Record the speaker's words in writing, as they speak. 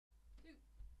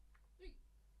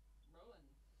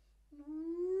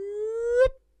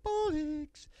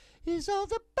is all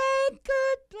the band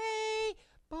could play.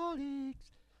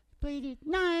 Bollocks, played it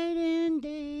night and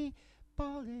day.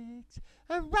 Bollocks,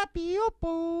 a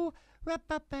rappy-o-bo,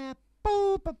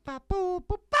 rap-a-pa-bo, ba-ba-bo,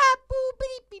 ba-ba-bo,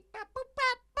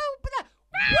 ba-dee-bee-ba-bo-ba-bo, ba-da.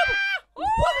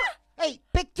 Hey,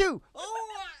 pick two.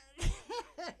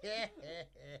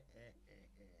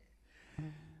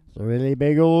 It's a really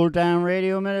big old time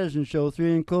radio medicine show,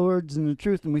 3 Chords and the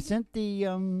Truth, and we sent the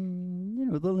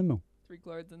the limo. 3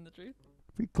 Chords and the Truth.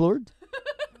 3 Chords,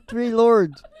 3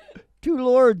 Lords, 2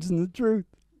 Lords and the Truth.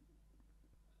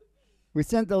 We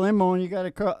sent the limo, and you got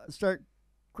to start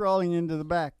crawling into the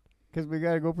back because we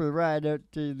got to go for the ride out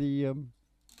to the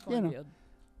Cornfield.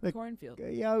 the Cornfield.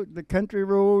 Out the country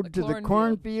road to the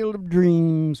cornfield of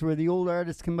dreams, where the old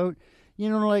artists come out.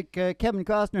 Like Kevin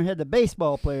Costner had the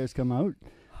baseball players come out.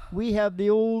 We have the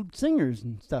old singers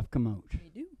and stuff come out.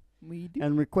 We do.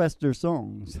 And request their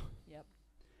songs. Yep.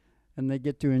 And they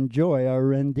get to enjoy our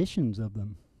renditions of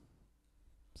them.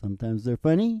 Sometimes they're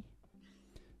funny.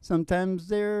 Sometimes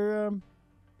they're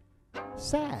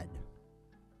sad.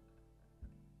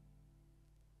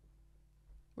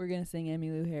 We're going to sing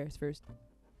Emmylou Harris first.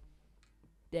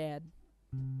 Dad.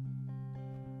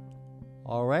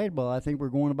 All right, well, I think we're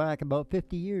going back about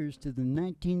 50 years to the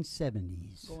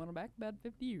 1970s. Going back about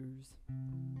 50 years.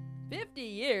 50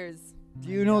 years? Do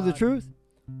you know the truth?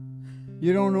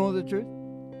 You don't know the truth?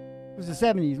 It was the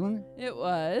 70s, wasn't it? It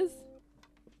was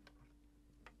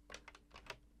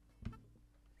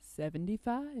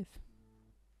 75.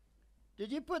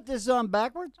 Did you put this on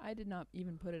backwards? I did not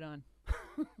even put it on.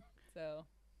 So,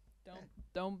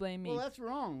 don't blame me. Well, that's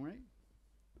wrong, right?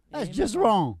 That's just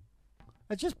wrong.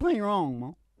 That's just plain wrong,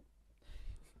 Mo.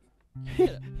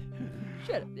 Shut up.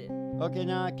 Shut up, Dad. Okay,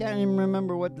 now I can't even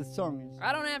remember what the song is.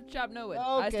 I don't have to chop no wood.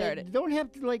 Okay, I started. you don't have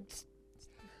to,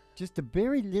 just a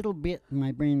very little bit in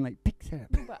my brain, picks it up.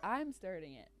 But I'm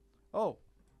starting it. Oh.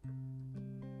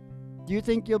 Do you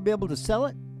think you'll be able to sell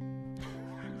it?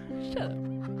 Shut up.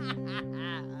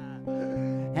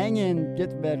 Hang in,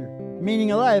 gets better.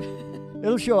 Meaning of life.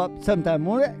 It'll show up sometime,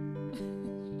 won't it?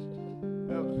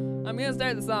 I'm going to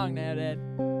start the song now, Dad.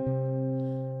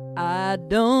 I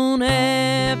don't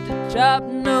have to chop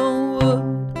no wood.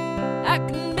 I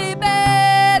can be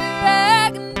bad or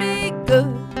I can be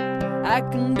good. I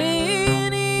can be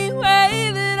any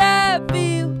way that I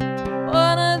feel.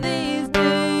 One of these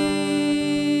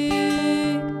days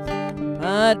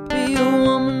might be a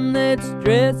woman that's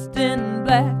dressed in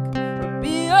black, or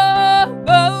be a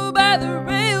bow by the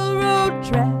railroad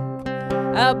track.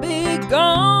 I'll be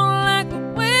gone like a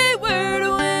wayward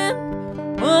wind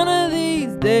one of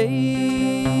these days.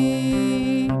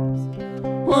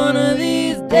 One of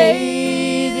these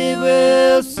days it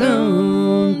will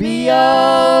soon be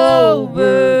all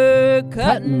over,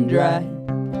 cut and dry.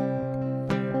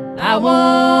 I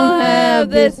won't have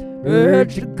this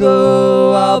urge to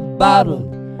go all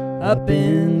bottled up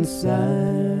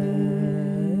inside.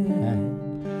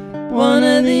 One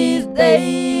of these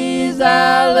days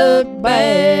I look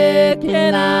back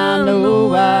and I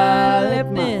know I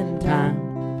left in time.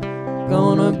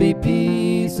 Gonna be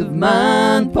peace of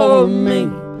mind for me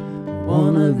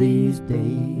one of these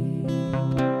days.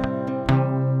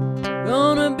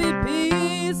 Gonna be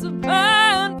peace of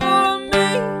mind for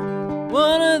me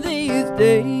one of these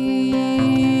days.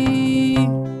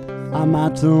 I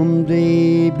might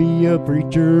someday be a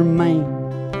preacher man,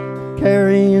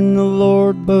 carrying the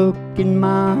Lord book in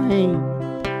my hand,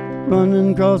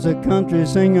 running across the country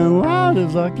singing loud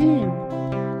as I can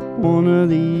one of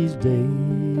these days.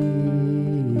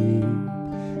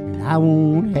 And I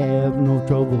won't have no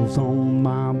troubles on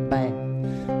my back,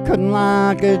 cutting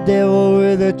like a devil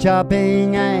with a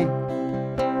chopping axe.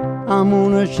 I'm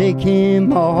gonna shake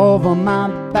him off of my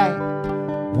back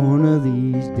one of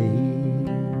these days.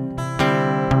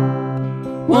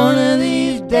 One of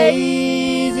these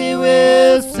days it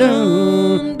will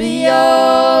soon be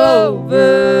all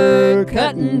over,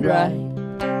 cut and dry.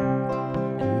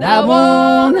 And I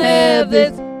won't have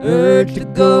this urge to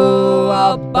go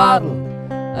all bottled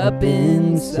up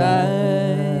inside.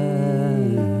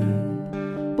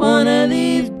 One of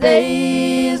these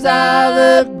days I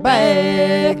look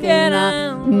back and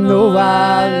I know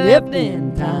I lived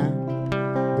in time.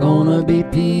 Gonna be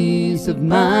peace of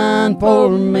mind for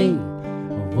me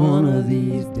one of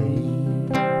these days.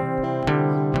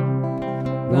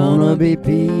 Gonna be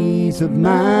peace of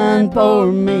mind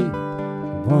for me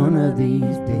one of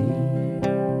these days.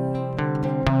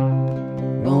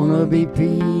 Gonna be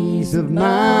peace of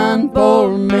mind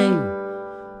for me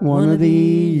one of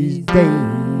these days.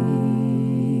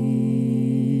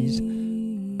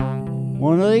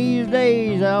 One of these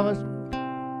days, Elvis.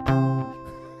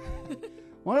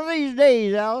 One of these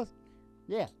days, Alice.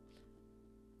 Yeah.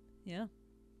 Yeah.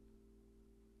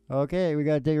 Okay, we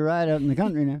got to take a ride out in the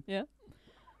country now. Yeah.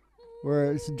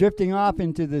 Where it's drifting off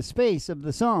into the space of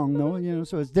the song, though,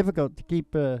 so it's difficult to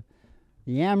keep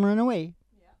yammering away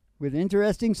with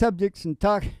interesting subjects and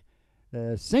talk.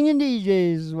 Singing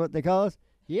DJs is what they call us.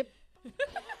 Yep.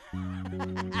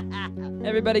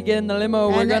 Everybody get in the limo.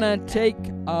 And we're gonna take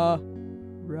a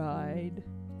ride.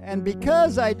 And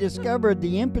because I discovered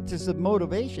the impetus of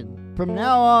motivation, from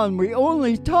now on we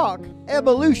only talk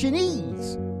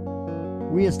evolutionese.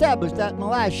 We established that in the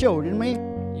last show, didn't we?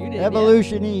 You did.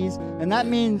 Evolutionese. And that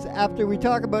means after we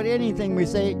talk about anything, we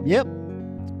say, yep,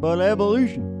 it's about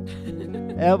evolution.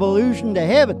 Evolution to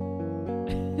heaven.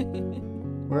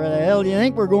 Where the hell do you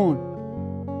think we're going?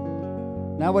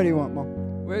 Now what do you want,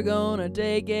 Mom? We're gonna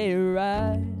take a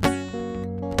ride.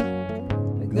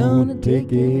 We're gonna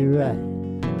take a ride.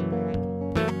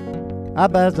 I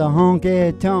pass the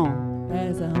honky tonk.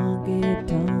 Past the honky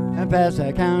tonk. And past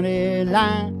the county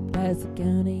line. Past the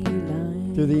county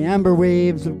line. To the amber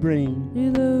waves of grain.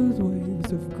 To those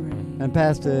waves of grain. And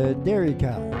past the dairy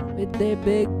cow. With their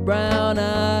big brown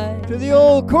eyes. To the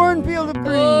old cornfield of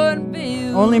green.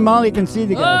 Cornfield. Only Molly can see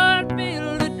the guy.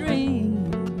 Cornfield of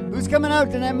dreams. Who's coming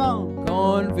out tonight, Mom?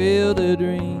 Cornfield of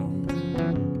dreams.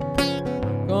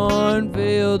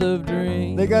 Cornfield of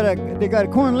dreams. They got a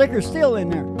corn liquor still in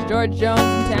there. George Jones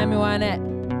and Tammy Wynette.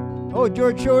 Oh,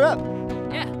 George showed up.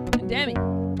 Yeah, and Tammy.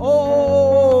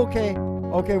 Oh, okay.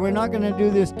 Okay, we're not going to do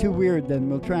this too weird then.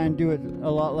 We'll try and do it a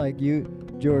lot like you,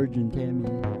 George and Tammy.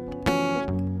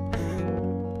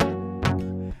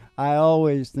 I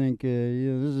always think, this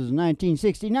is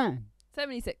 1969.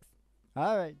 76.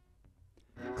 All right.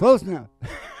 Close enough.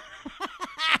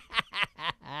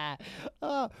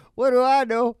 What do I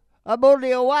know? I'm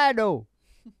only a wino.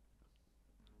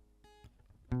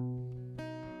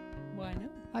 Why no?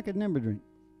 I could never drink.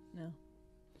 No.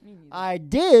 Me neither. I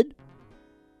did,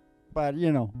 but,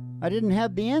 I didn't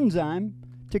have the enzyme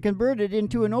to convert it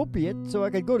into an opiate so I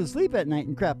could go to sleep at night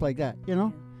and crap like that,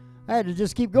 I had to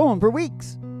just keep going for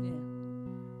weeks. Yeah.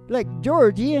 Like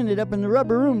George, he ended up in the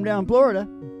rubber room down in Florida.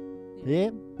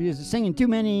 Yeah, he was singing too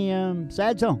many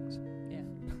sad songs. Yeah.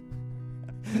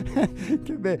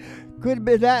 could have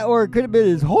been that, or it could have been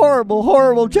his horrible,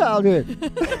 horrible childhood.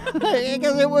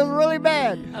 Because it was really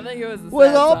bad. I think it was the Was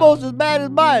sad almost song. as bad as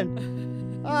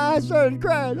mine. I started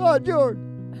crying. Oh, George.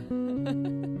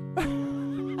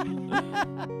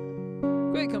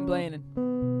 Quit complaining.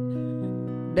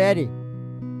 Daddy.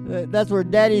 That's where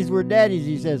daddies were daddies,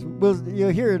 he says.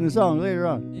 You'll hear it in the song later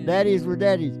on. Yeah. Daddies were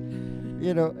daddies.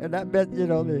 And I bet,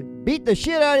 they beat the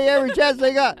shit out of you every chance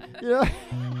they got.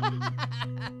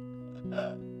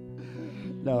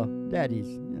 No, daddies.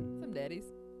 Yeah. Some daddies.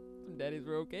 Some daddies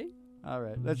were okay. All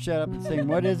right, let's shut up and sing.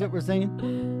 What is it we're singing?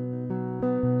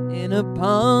 In a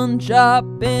pawn shop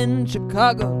in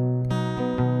Chicago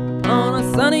on a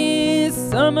sunny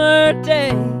summer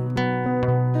day,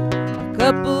 a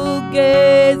couple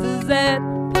gazes at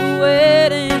the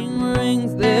wedding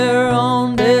rings there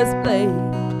on display.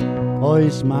 Oh, he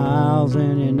smiles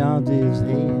and he nods his head.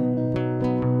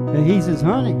 And he says,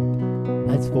 honey,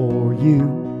 that's for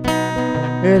you.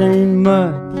 It ain't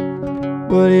much,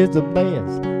 but it's the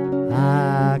best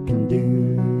I can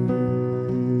do.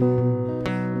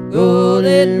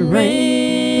 Golden ring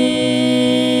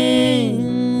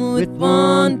with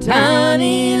one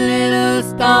tiny little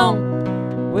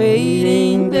stone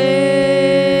waiting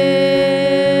there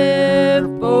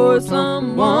for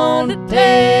someone to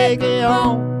take it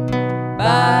home.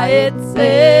 By itself,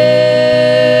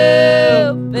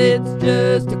 it's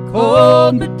just a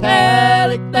cold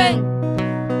metallic thing.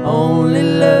 Only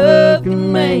love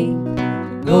can make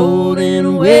a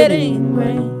golden wedding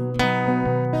ring.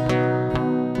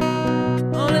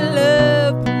 Only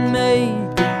love can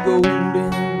make a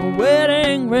golden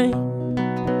wedding ring.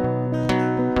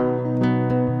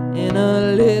 In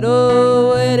a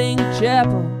little wedding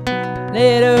chapel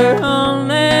later on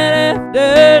that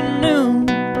afternoon,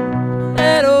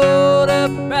 that old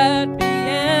upright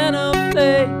piano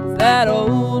plays that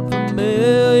old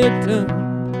familiar tune.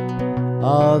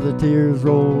 All the tears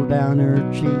roll down her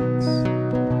cheeks,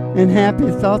 and happy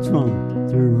thoughts run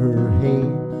through her head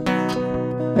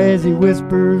as he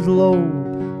whispers low,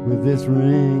 with this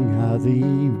ring I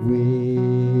thee wed.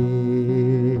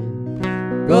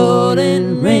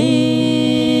 Golden ring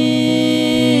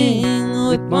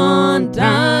with one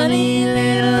tiny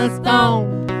little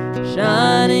stone,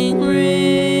 shining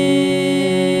ring.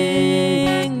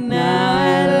 Now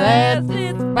at last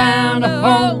it's bound to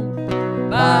hold.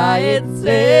 By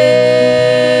itself,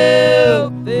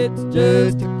 it's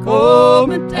just a cold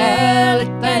metallic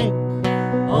thing.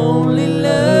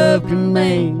 can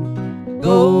make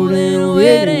golden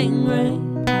wedding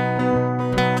ring.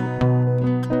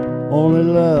 Only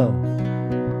love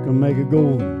can make a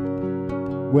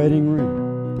golden wedding ring.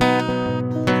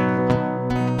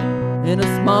 In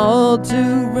a small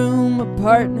 2-room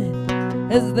apartment,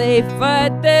 as they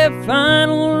fight their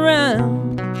final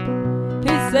round,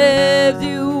 he says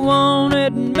you won't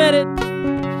admit it,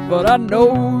 but I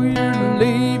know you're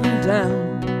leaving town.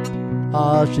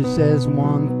 Ah, she says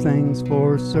one thing's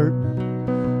for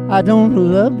certain, I don't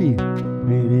love you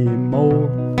anymore,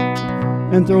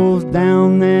 and throws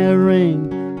down that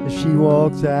ring as she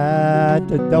walks out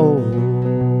the door.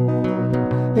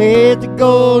 It's a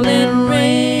golden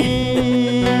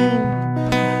ring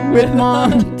with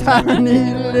one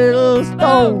tiny little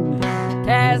stone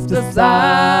Cast aside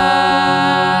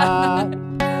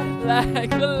like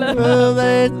the love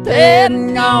that's dead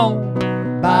and gone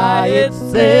by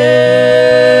itself.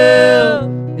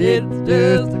 It's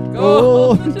just a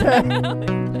golden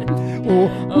town. Oh,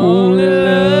 only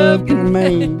love can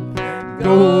make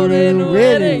golden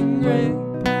wedding ring.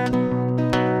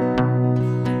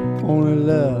 Only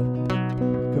love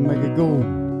can make a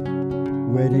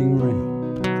golden wedding ring.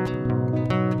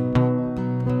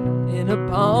 in a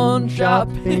pawn shop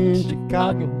in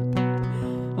Chicago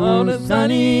on a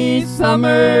sunny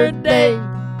summer day.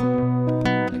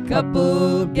 A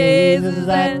couple gazes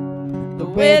at the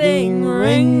wedding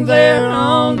rings there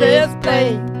on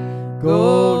display.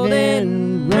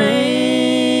 Golden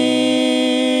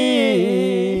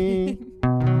ring.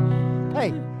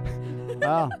 Hey,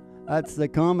 wow, that's the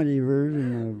comedy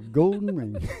version of Golden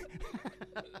Ring.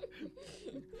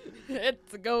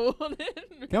 It's a golden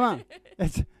ring. Come on,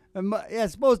 it's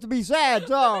supposed to be sad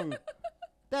song.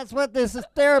 That's what this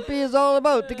therapy is all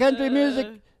about. The country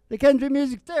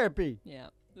music therapy. Yeah,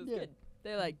 it was good.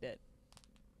 They liked it.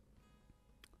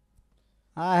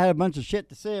 I had a bunch of shit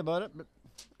to say about it, but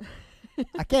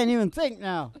I can't even think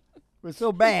now. It was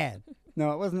so bad.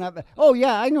 No, it wasn't that bad. Oh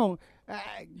yeah, I know.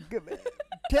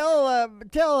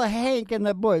 Tell Hank and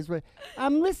the boys.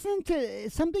 I'm listening to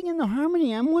something in the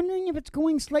harmony. I'm wondering if it's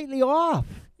going slightly off.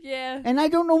 Yeah. And I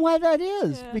don't know why that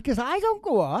is, because I don't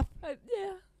go off.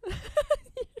 Yeah.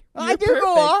 I do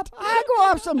go off. I go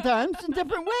off sometimes in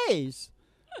different ways.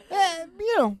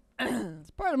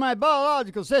 It's part of my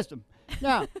biological system.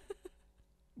 Now,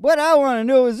 what I want to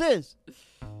know is this.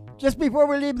 Just before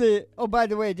we leave oh, by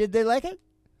the way, did they like it?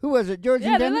 Who was it? George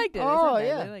and Denny? They liked it. Oh,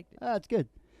 yeah. They liked it. Oh, that's good.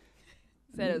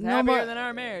 Said it was No happier more- than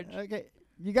our marriage. Okay.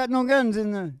 You got no guns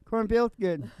in the cornfield?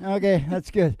 Good. Okay, that's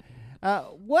good.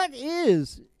 What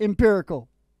is empirical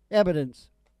evidence?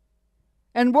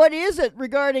 And what is it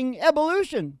regarding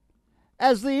evolution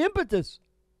as the impetus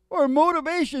or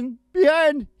motivation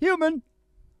behind human?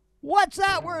 What's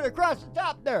that word across the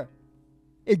top there?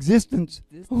 Existence.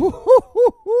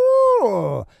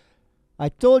 I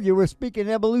told you we're speaking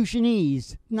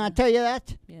evolutionese. Didn't I tell you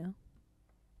that? Yeah.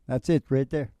 That's it right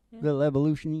there. Yeah. Little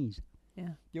evolutionese. Yeah.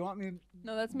 Do you want me?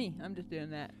 No, that's me. I'm just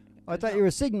doing that. I thought you were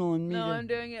signaling me. No, I'm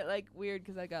doing it like weird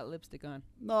because I got lipstick on.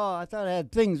 No, I thought I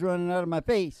had things running out of my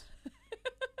face.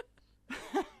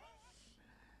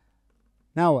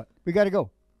 Now what? We got to go.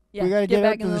 Yeah, We got to get out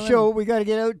back to in the show. We got to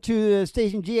get out to the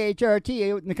station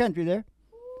GHRT out in the country there.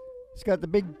 It's got the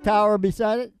big tower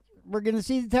beside it. We're going to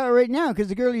see the tower right now because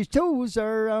the girlies' toes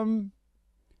are,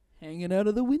 hanging out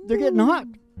of the window. they're getting hot.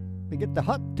 They get the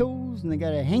hot toes and they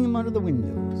got to hang them out of the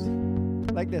windows.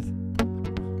 Like this.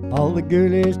 All the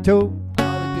girlies' toes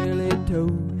All the girly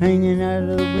toes. hanging out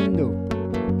of the window.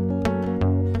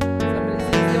 Somebody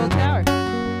sees the old tower.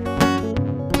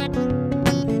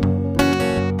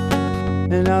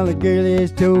 And all the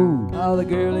girlies' toes All the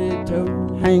girly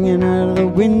toes. hanging out of the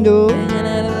window. Hanging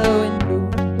out of the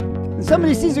window. And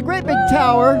somebody sees a great big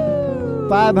tower,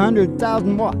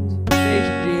 500,000 watts.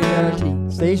 Station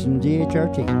GHRT. Station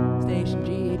GHRT. Station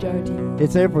GHRT.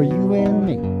 It's there for you and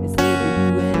me. It's there for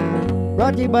you and me.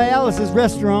 Brought to you by Alice's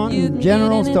Restaurant You and can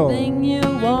General get Store. anything you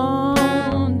want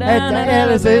At the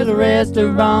Alice's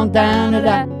Restaurant down at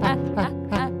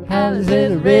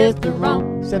Alice's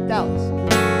Restaurant. Except Alice.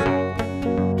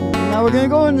 Now we're going to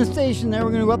go in the station there.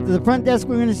 We're going to go up to the front desk.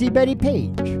 We're going to see Betty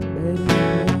Page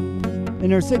in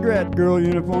her cigarette girl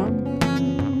uniform.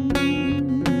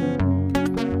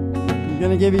 I'm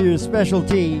going to give you your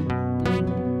specialty.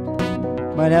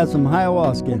 Might have some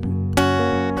ayahuasca in it.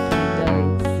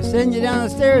 Send you down the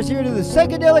stairs here to the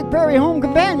Psychedelic Prairie Home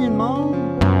Companion,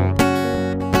 Mom.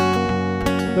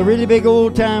 The really big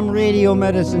old-time radio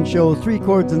medicine show, 3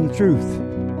 Chords and the Truth.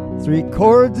 3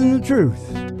 Chords and the Truth.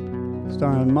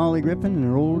 starring Molly Griffin and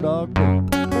her old dog.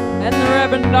 And the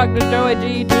Reverend Dr. Joey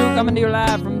G. 2 coming to you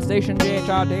live from Station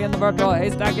GHRD in the virtual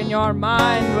haystack in your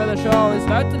mind, where the show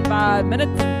starts in 5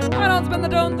 minutes. I don't spin the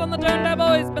tunes on the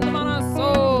turntable, we spin them on our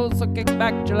souls. So kick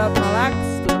back, chill out, and relax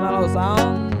to the mellow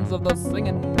sounds of those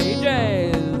singing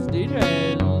DJs.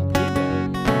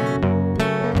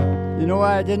 You know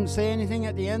why I didn't say anything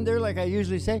at the end there like I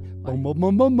usually say? Bum, bum,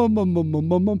 bum, bum, bum, bum, bum, bum,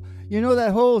 bum, bum. You know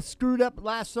that whole screwed up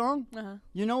last song? Uh-huh.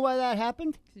 You know why that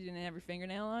happened? 'Cause you didn't have your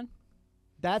fingernail on?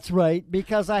 That's right,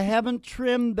 because I haven't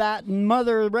trimmed that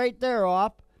mother right there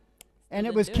off, and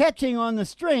it was catching on the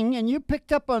string, and you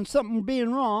picked up on something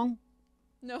being wrong.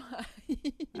 No.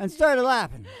 And started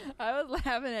laughing. I was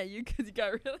laughing at you because you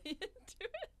got really into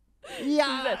it.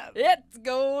 Yeah. It's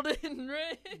golden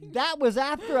ring. That was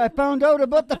after I found out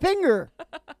about the finger.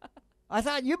 I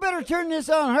thought, you better turn this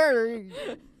on her.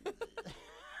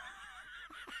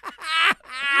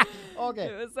 Okay.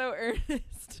 It was so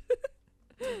earnest.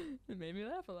 It made me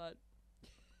laugh a lot.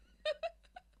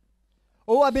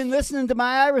 Oh, I've been listening to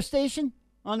my Irish station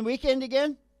on the weekend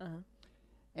again. Uh-huh.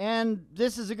 And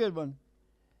this is a good one.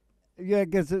 Yeah,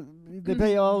 because they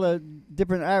play all the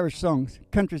different Irish songs,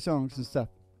 country songs and stuff.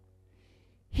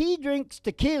 He drinks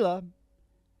tequila,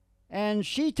 and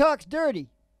she talks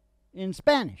dirty in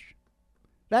Spanish.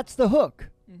 That's the hook.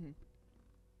 Mm-hmm.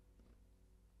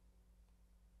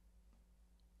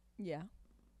 Yeah.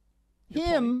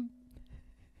 Him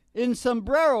in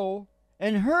sombrero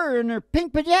and her in her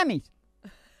pink pajamas.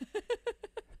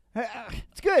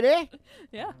 It's good, eh?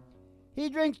 Yeah. He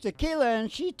drinks tequila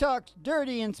and she talks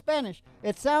dirty in Spanish.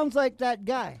 It sounds like that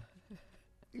guy.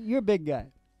 You're a big guy.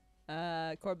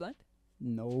 Cord Blunt?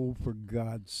 No, for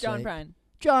God's sake. John Prine.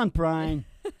 John Prine.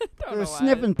 There's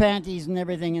sniffing panties and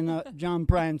everything in the John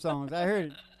Prine songs. I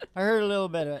heard it. I heard a little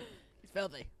bit of it. He's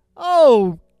filthy.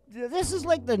 Oh, this is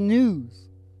like the news.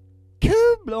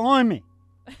 Blimey.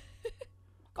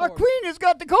 Our queen has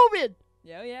got the COVID.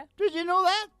 Yeah, yeah. Did you know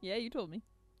that? Yeah, you told me.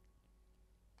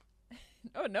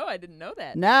 Oh, no, I didn't know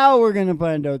that. Now we're going to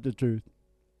find out the truth.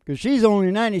 Because she's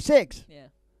only 96. Yeah.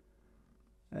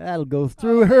 That'll go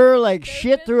through her like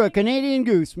shit through a Canadian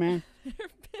goose, man.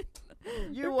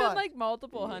 There have been like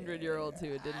multiple 100-year-olds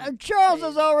who didn't. Charles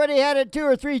has already had it 2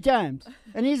 or 3 times.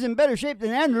 And he's in better shape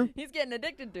than Andrew. He's getting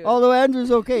addicted to it. Although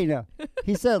Andrew's okay now.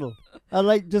 He's settled.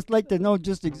 I'd just like to know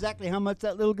just exactly how much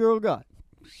that little girl got.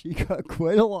 She got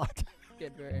quite a lot.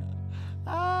 Good for her. Hey.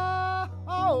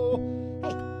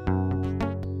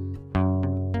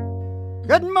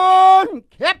 Good morning,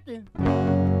 Captain.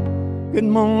 Good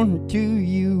morning to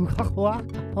you.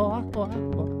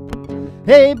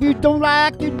 Hey, if you don't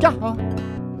like your job,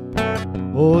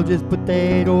 oh, just put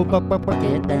that old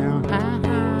bucket down.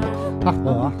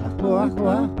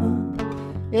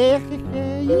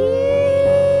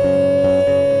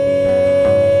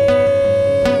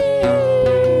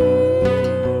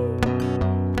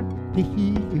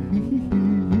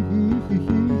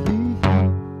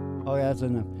 Oh, that's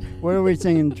enough. What are we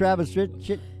singing? Travis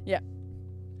shit? Yeah.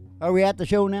 Are we at the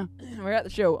show now? We're at the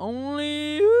show.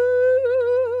 Only you.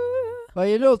 Well,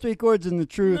 you know, 3 chords and the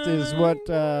truth is what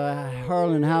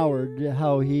Harlan Howard,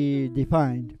 how he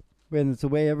defined. And it's the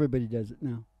way everybody does it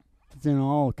now. It's in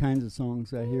all kinds of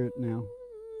songs. I hear it now.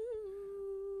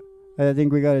 I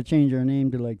think we got to change our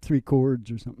name to like 3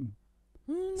 chords or something.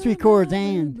 3 chords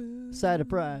and side of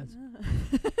prize.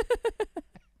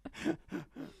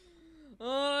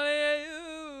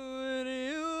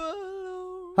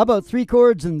 How about 3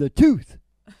 chords and the tooth?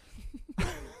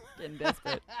 Getting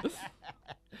desperate.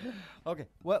 Okay.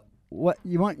 What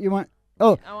you want?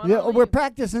 Oh, yeah, we're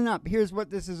practicing up. Here's what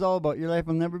this is all about. Your life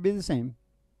will never be the same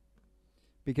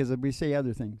because we say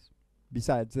other things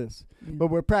besides this. Yeah. But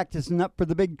we're practicing up for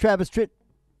the big Travis Tritt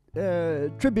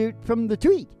tribute from the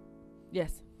tweet.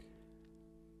 Yes.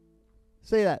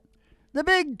 Say that. The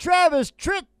big Travis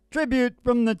Tritt tribute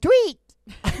from the tweet.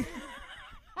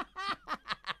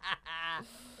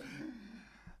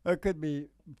 It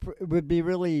would be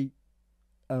really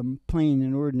plain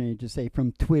and ordinary to say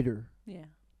from Twitter. Yeah.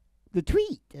 The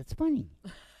tweet. That's funny.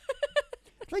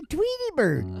 It's like Tweety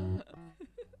Bird.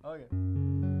 Okay.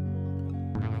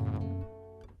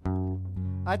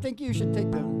 I think you should take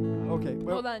the. Okay.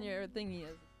 Well, hold on, your thingy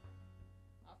is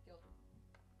off kilter.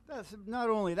 That's not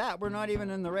only that. We're not even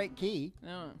in the right key.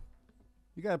 No.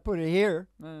 You got to put it here.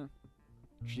 No.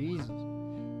 Jesus.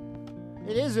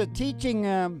 It is a teaching.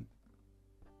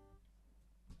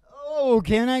 Oh,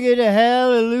 can I get a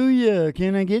hallelujah?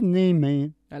 Can I get an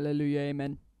amen? Hallelujah,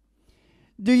 amen.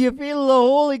 Do you feel the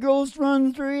Holy Ghost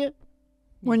run through you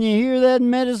when you hear that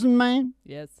medicine man?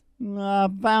 Yes. I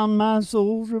found my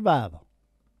soul's revival.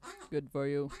 Good for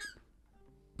you.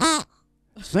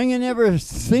 Singing every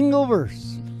single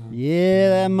verse. Yeah,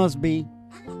 that must be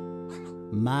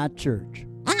my church.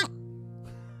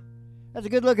 That's a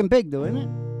good-looking pig, though, isn't it?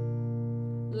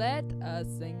 Let us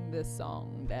sing this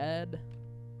song, Dad.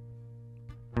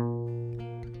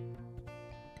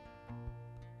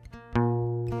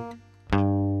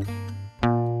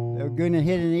 They're going to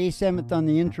hit an A7th on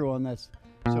the intro on this.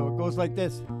 So it goes like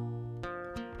this.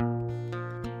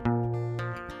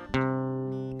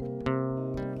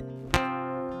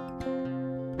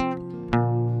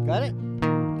 Got it?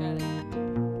 Got it.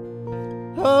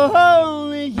 Oh,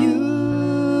 only you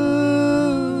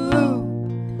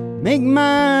make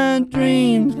my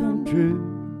dreams come true.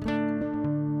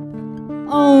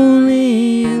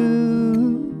 Only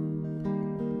you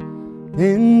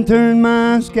can turn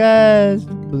my skies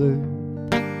to blue.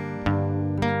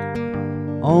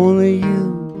 Only you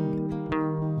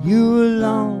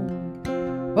alone,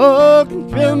 oh, can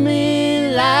thrill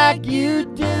me like you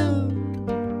do,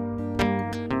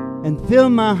 and fill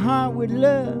my heart with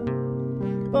love.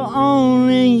 For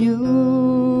only you,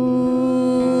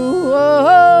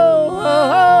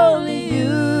 oh, only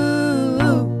you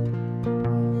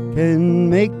can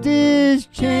make this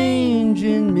change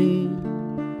in me.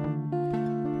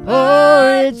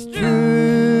 Oh, it's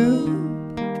true,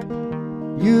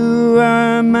 you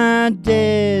are my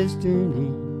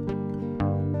destiny.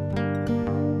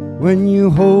 When you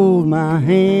hold my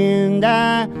hand,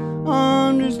 I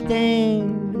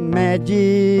understand the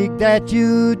magic that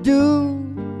you do.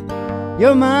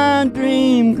 You're my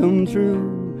dream come true,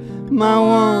 my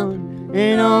one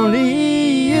and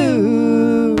only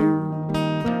you.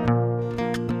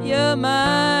 You're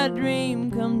my dream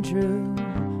come true,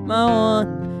 my one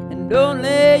and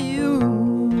only you.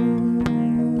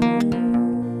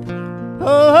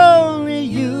 Oh, only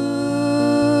you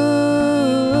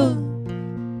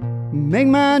make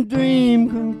my dream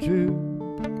come true.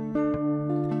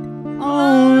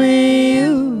 Only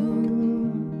you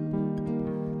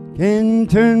can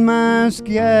turn my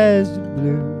skies to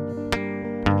blue.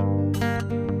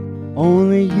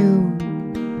 Only you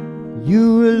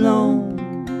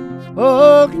alone,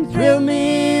 oh, can thrill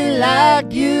me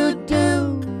like you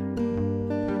do,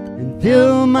 and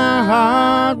fill my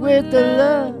heart with the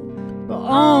love for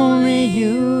only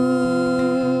you.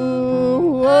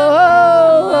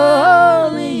 Oh,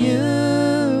 only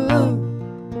you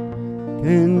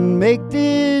can make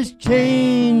this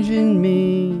change in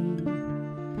me.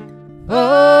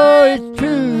 Oh, it's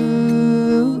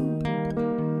true,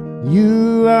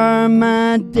 you are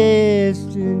my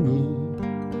destiny.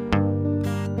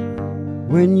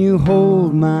 When you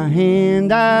hold my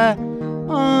hand, I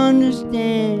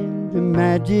understand the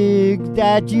magic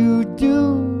that you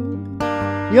do.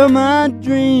 You're my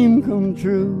dream come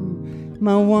true,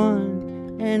 my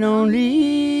one and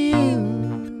only you.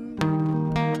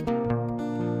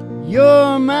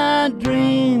 You're my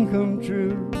dream come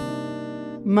true,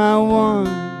 my one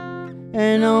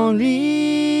and only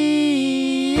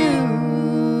you.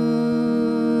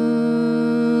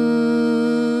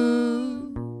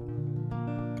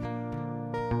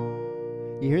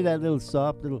 You hear that little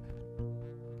soft little...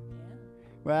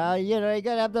 Well, you know, you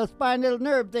gotta have those fine little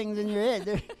nerve things in your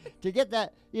head to get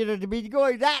that, you know, to be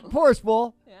going that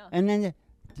forceful. Yeah. And then,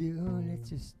 let's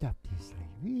just stop this, like,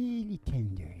 really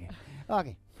tender. Yeah.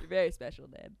 Okay. You're very special,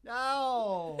 Dad.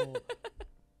 No.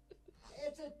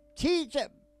 It's a teacher.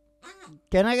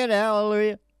 Can I get a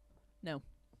hallelujah? No.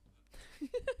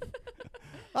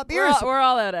 Up We're yours. we're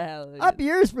all out of hallelujah. Up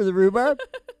yours for the rhubarb.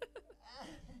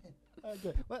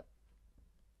 Okay. What?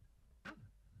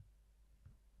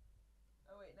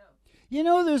 You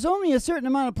know, there's only a certain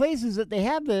amount of places that they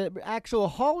have the actual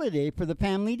holiday for the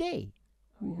Family Day.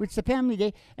 It's the Family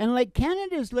Day. And, like,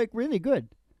 Canada's, like, really good.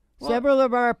 Well, several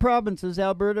of our provinces,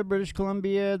 Alberta, British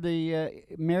Columbia, the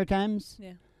Maritimes,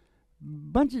 yeah,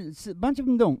 bunch of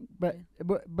them don't. But,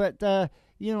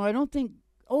 you know, I don't think...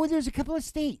 Oh, there's a couple of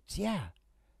states, yeah.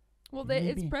 Well,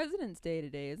 it's President's Day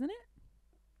today, isn't it?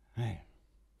 Right.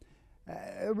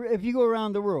 If you go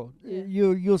around the world,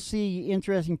 you'll see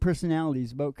interesting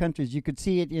personalities about countries. You could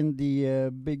see it in the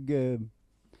big, you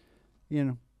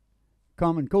know,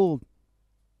 common cold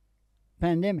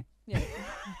pandemic. Yeah.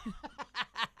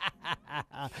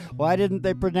 Why didn't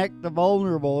they protect the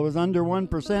vulnerable? It was under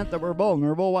 1% that were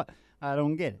vulnerable. What? I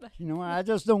don't get it. You know, I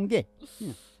just don't get it. You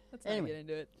know. Let's not get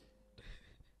into it.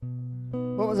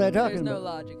 What was I talking about? There's no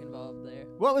logic involved there.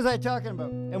 What was I talking about?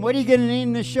 And what are you going to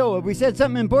name this show? Have we said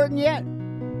something important yet?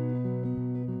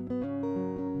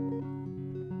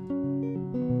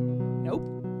 Nope.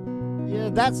 Yeah,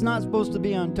 that's not supposed to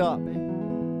be on top. Eh?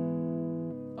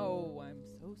 Oh, I'm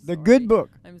so sorry. The good book.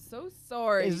 I'm so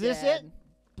sorry. Is this Dad. it?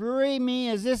 Bury me.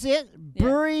 Is this it? Yeah.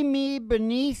 Bury me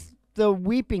beneath the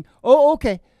weeping. Oh,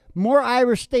 okay. More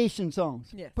Irish station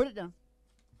songs. Yes. Put it down.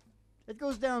 It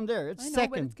goes down there. It's I know, second.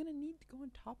 but it's gonna need to go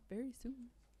on top very soon.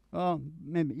 Oh,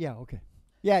 maybe. Yeah, okay.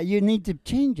 Yeah, you need to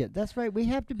change it. That's right. We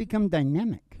have to become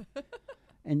dynamic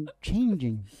and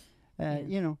changing. Yeah.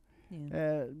 You know,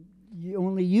 Yeah.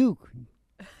 only you can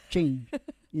change,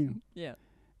 you know, Yeah.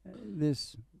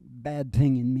 this bad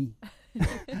thing in me.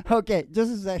 Okay,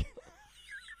 just a sec.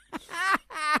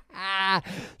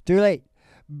 Too late.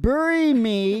 Bury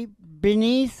me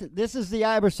beneath. This is the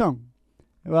Irish song.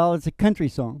 Well, it's a country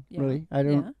song, Yeah. really. I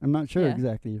don't. Yeah. I'm not sure Yeah.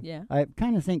 exactly. Yeah. I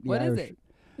kind of think the What is Irish. it?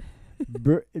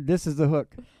 This is the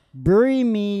hook. Bury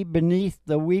me beneath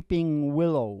the weeping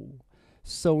willow,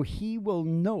 so he will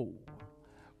know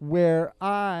where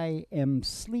I am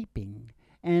sleeping,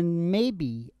 and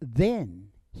maybe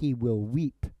then he will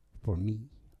weep for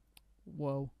me.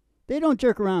 Whoa. They don't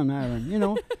jerk around, Ireland. You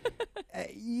know,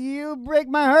 you break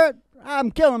my heart,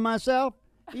 I'm killing myself.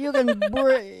 You can,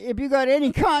 if you got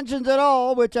any conscience at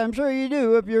all, which I'm sure you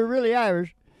do if you're really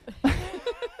Irish.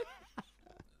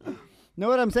 Know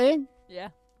what I'm saying? Yeah.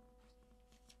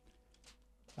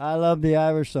 I love the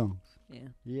Irish songs. Yeah.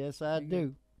 Yes, I Very do.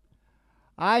 good.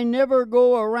 I never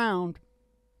go around.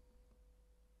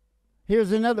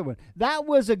 Here's another one. That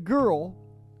was a girl.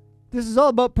 This is all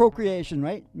about procreation,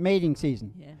 right? Mating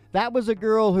season. Yeah. That was a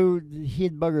girl who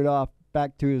he'd buggered off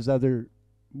back to his other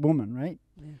woman, right?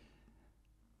 Yeah.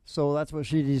 So that's what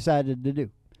she decided to do.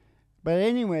 But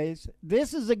anyways,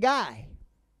 this is a guy.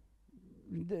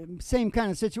 The same kind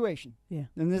of situation. Yeah.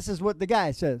 And this is what the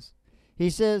guy says. He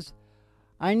says,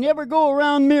 I never go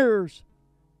around mirrors.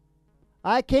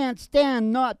 I can't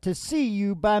stand not to see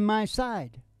you by my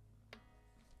side.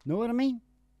 Know what I mean?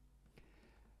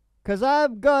 'Cause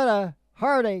I've got a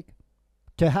heartache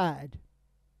to hide.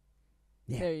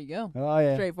 Yeah. There you go. Oh,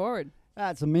 yeah. Straightforward.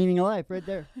 That's the meaning of life right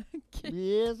there.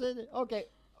 Yes, it is. Okay.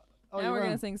 Oh, now you're we're on.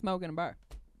 gonna sing "Smoke in a Bar."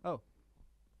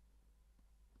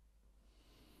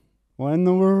 When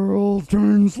the world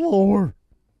turns slower,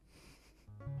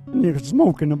 you can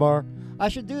smoke in the bar. I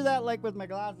should do that like with my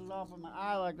glasses off and my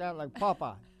eye like that, like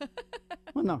Popeye.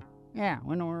 Well, no. Yeah,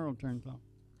 when the world turns slow.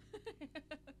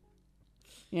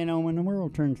 You know, when the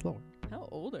world turns slower. How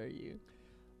old are you?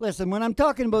 Listen, when I'm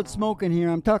talking about smoking here,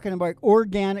 I'm talking about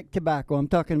organic tobacco. I'm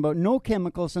talking about no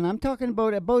chemicals, and I'm talking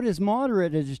about as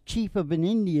moderate as a chief of an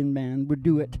Indian band would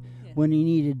do it when he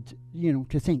needed, you know,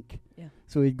 to think. Yeah.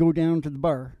 So he'd go down to the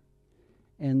bar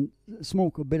and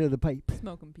smoke a bit of the pipe.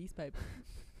 Smoking peace pipe.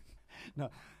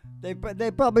 They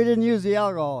probably didn't use the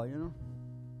alcohol, you know.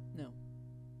 No.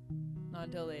 Not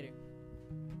until later.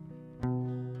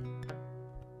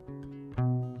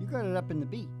 You got it up in the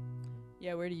beat.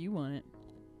 Yeah, where do you want it?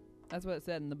 That's what it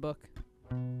said in the book.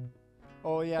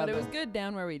 Oh yeah. But it was good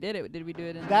down where we did it. Did we do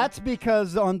it in That's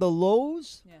because on the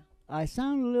lows, Yeah. I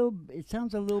sound a little. It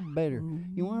sounds a little better.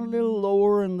 You want a little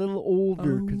lower and a little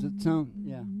older because it sounds.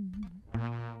 Yeah.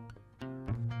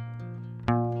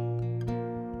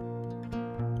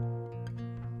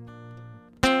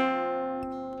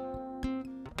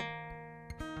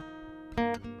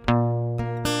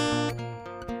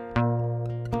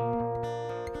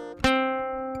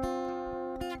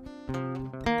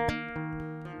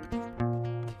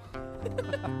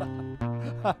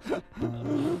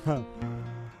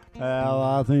 Well,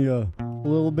 I think a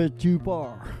little bit too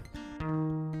far.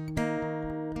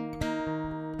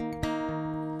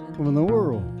 When the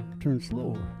world turns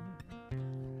slower,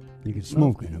 you can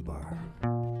smoke in a bar.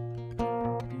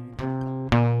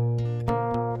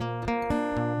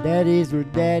 Daddies were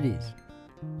daddies,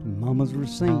 mamas were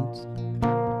saints.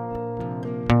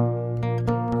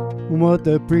 What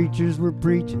the preachers were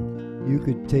preaching, you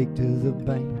could take to the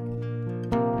bank.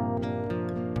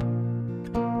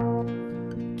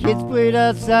 Kids played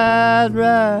outside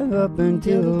right up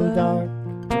until dark.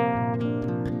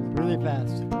 Really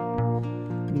fast.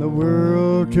 And the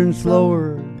world turned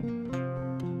slower.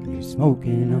 You smoke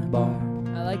in a bar.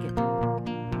 I like it.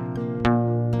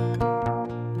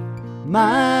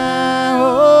 My,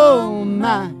 oh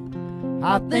my,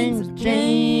 how things have changed.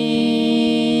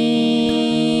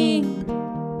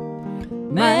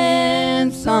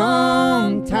 Man,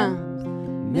 sometimes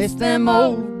miss them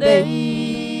old days.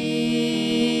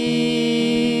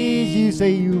 You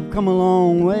say you've come a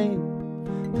long way,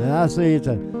 but I say it's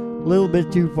a little bit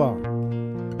too far.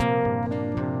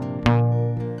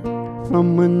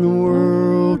 From when the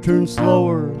world turns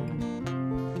slower,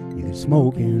 you can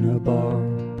smoke in a bar.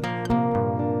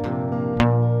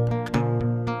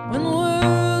 When the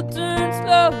world turns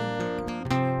slow,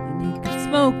 and you can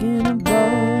smoke in a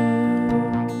bar.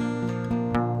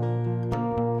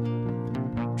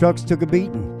 trucks took a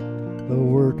beating, the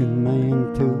working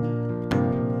man too.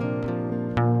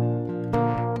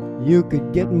 You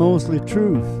could get mostly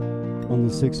truth on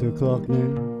the 6 o'clock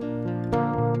news.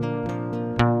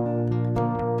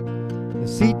 The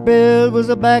seatbelt was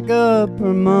a backup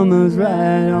for mama's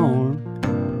right arm.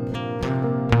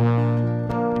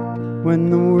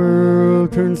 When the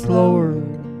world turned slower,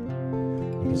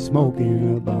 you could smoke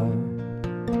in a bar.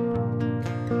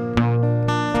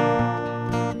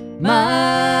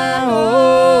 My,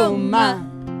 oh my,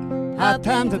 how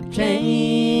times have changed.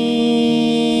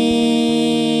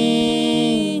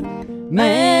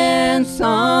 Man,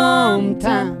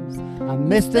 sometimes I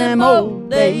miss them old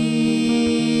days.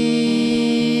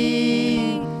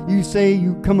 You say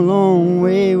you come a long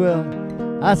way, well,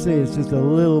 I say it's just a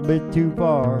little bit too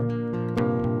far.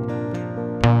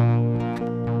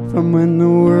 From when the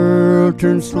world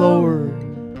turned slower,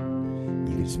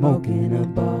 you could smoke in a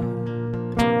bar.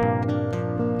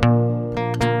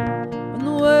 When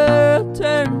the world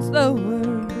turned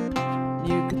slower,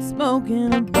 you could smoke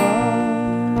in a bar.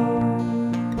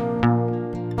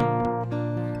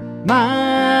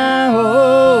 My,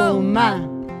 oh my,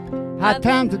 how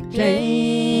times have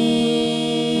changed.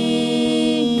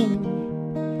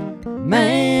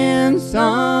 Man,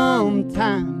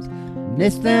 sometimes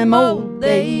miss them old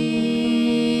days.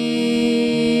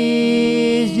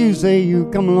 You say you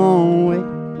come a long way,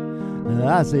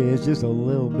 I say it's just a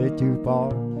little bit too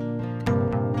far.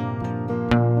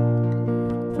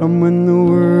 From when the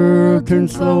world turned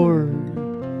slower,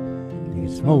 you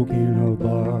smoke in a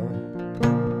bar.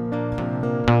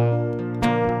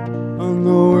 When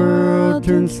the world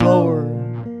turned slower,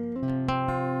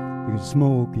 you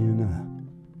smoke in a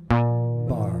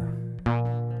bar.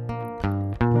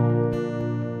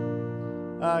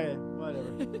 Okay, whatever.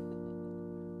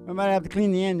 I might have to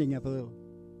clean the ending up a little.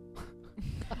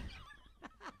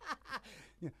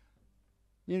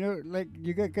 You know, like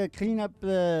you got to clean up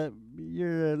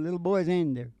your little boy's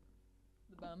end there.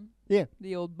 The bum? Yeah.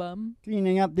 The old bum?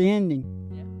 Cleaning up the ending.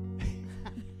 Yeah.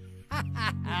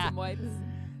 Need some wipes.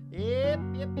 Yep.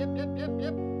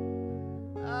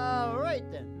 All right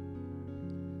then.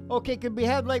 Okay, could we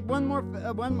have like one more?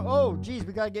 Oh, geez,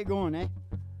 we gotta get going, eh?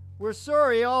 We're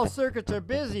sorry, all circuits are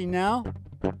busy now.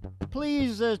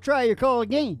 Please try your call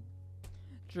again.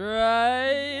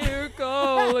 Try your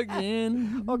call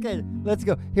again. Okay, let's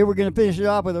go. Here we're gonna finish it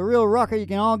off with a real rocker. You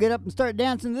can all get up and start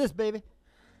dancing to this, baby.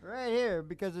 Right here,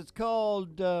 because it's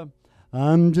called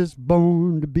I'm Just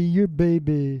Born to Be Your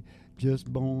Baby.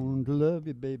 Just born to love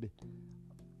you, baby.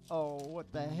 Oh,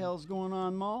 what the hell's going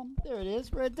on, Mom? There it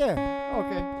is, right there.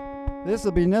 Okay. This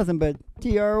will be nothing but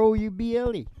Trouble.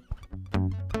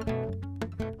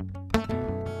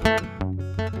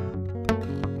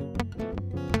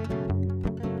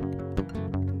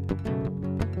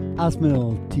 I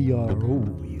smell Trouble.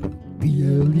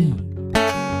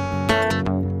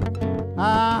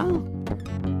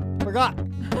 Forgot.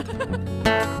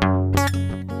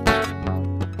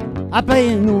 I play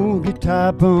an old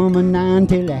guitar from a 9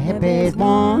 till a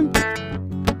 1:30.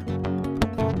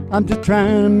 I'm just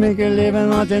trying to make a living,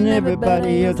 watching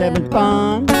everybody else having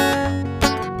fun.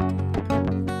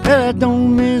 Well, I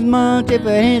don't miss much if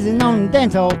a hands is on the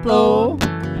dance hall floor.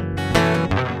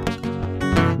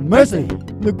 Mercy,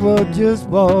 look what just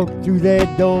walked through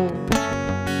that door.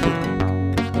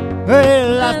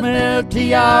 Well, I smell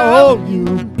Trouble.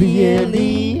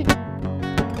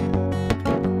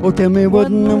 Oh, tell me what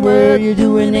in the world you're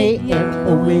doing,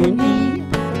 AFONE.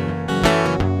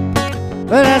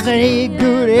 Well, I said, hey,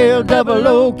 good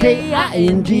LOOKING. I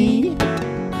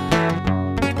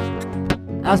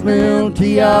smell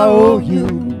Trouble.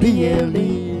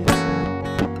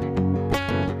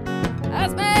 I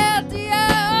smell Trouble.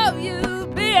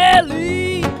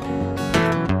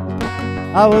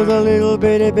 I was a little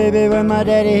bitty baby when my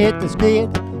daddy hit the skid.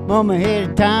 Mama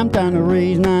had time trying to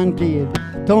raise 9 kids.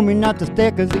 Told me not to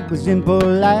stare cause it was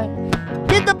impolite.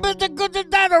 Get the bitch that could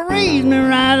just try to raise me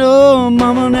right. Oh,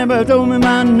 mama never told me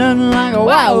about nothing like a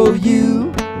wow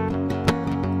you.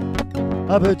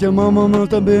 I bet your mama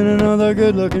must have been another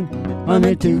good looking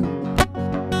mommy too.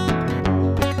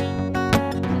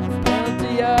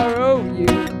 Trouble.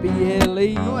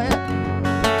 Go ahead.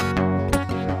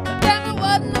 Tell me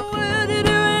what in the world you're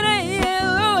doing,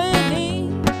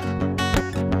 ALONE.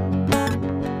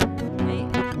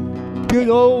 Good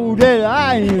old daddy ING.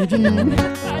 How you were coming in?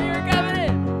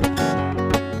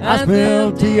 I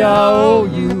smell Trouble.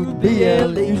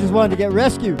 You just wanted to get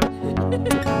rescued.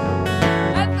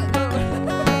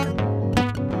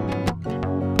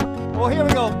 Oh, here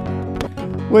we go.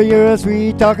 Well, you're a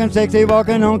sweet talking, sexy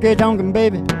walking, honky tonkin'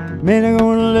 baby. Men are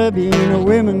gonna love you and the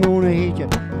women gonna hate you.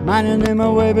 Minding them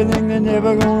away, everything they're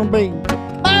never gonna be.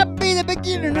 Might be the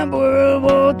beginning of World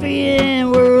War III,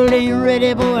 and world ain't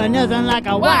ready for nothing like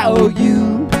a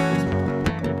YOU.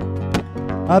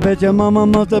 I bet your mama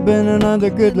must have been another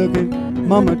good-looking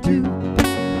mama too.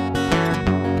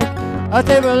 I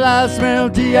say, well, I smell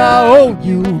TROUBLE.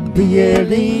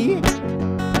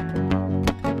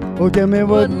 Oh, tell me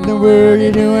what in the world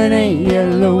you doing,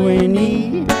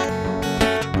 ALONE.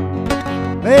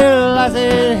 Well, I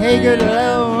said, hey, good ING.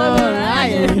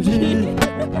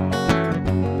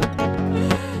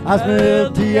 I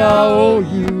smell TROUBLE.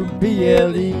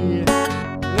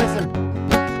 Listen.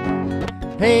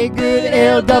 Hey, good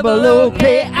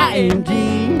LOOKING.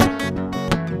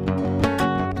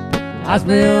 I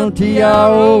smell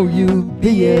TROUBLE.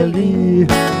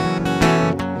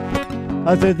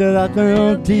 I said that I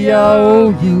smell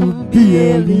TROUBLE.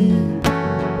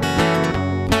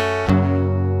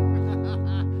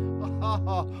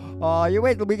 Oh, you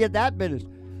wait till we get that finished.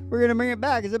 We're going to bring it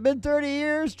back. Has it been 30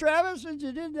 years, Travis, since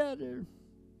you did that?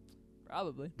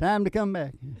 Probably. Time to come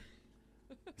back.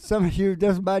 Some of you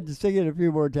just might to sing it a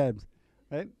few more times.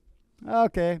 Right?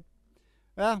 Okay.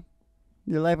 Well,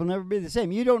 your life will never be the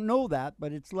same. You don't know that,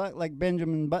 but it's like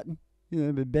Benjamin Button. You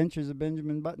know, the Adventures of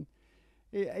Benjamin Button.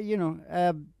 You know,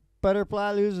 a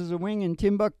butterfly loses a wing in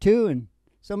Timbuktu and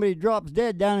somebody drops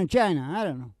dead down in China. I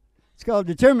don't know. It's called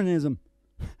determinism.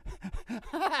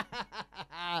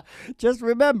 Just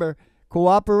remember,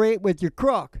 cooperate with your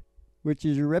croc, which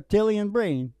is your reptilian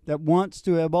brain that wants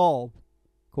to evolve.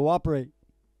 Cooperate.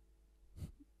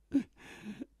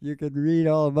 You can read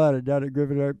all about it down at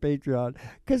Griffin Art Patreon.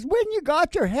 Because when you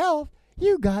got your health,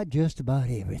 you got just about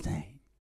everything.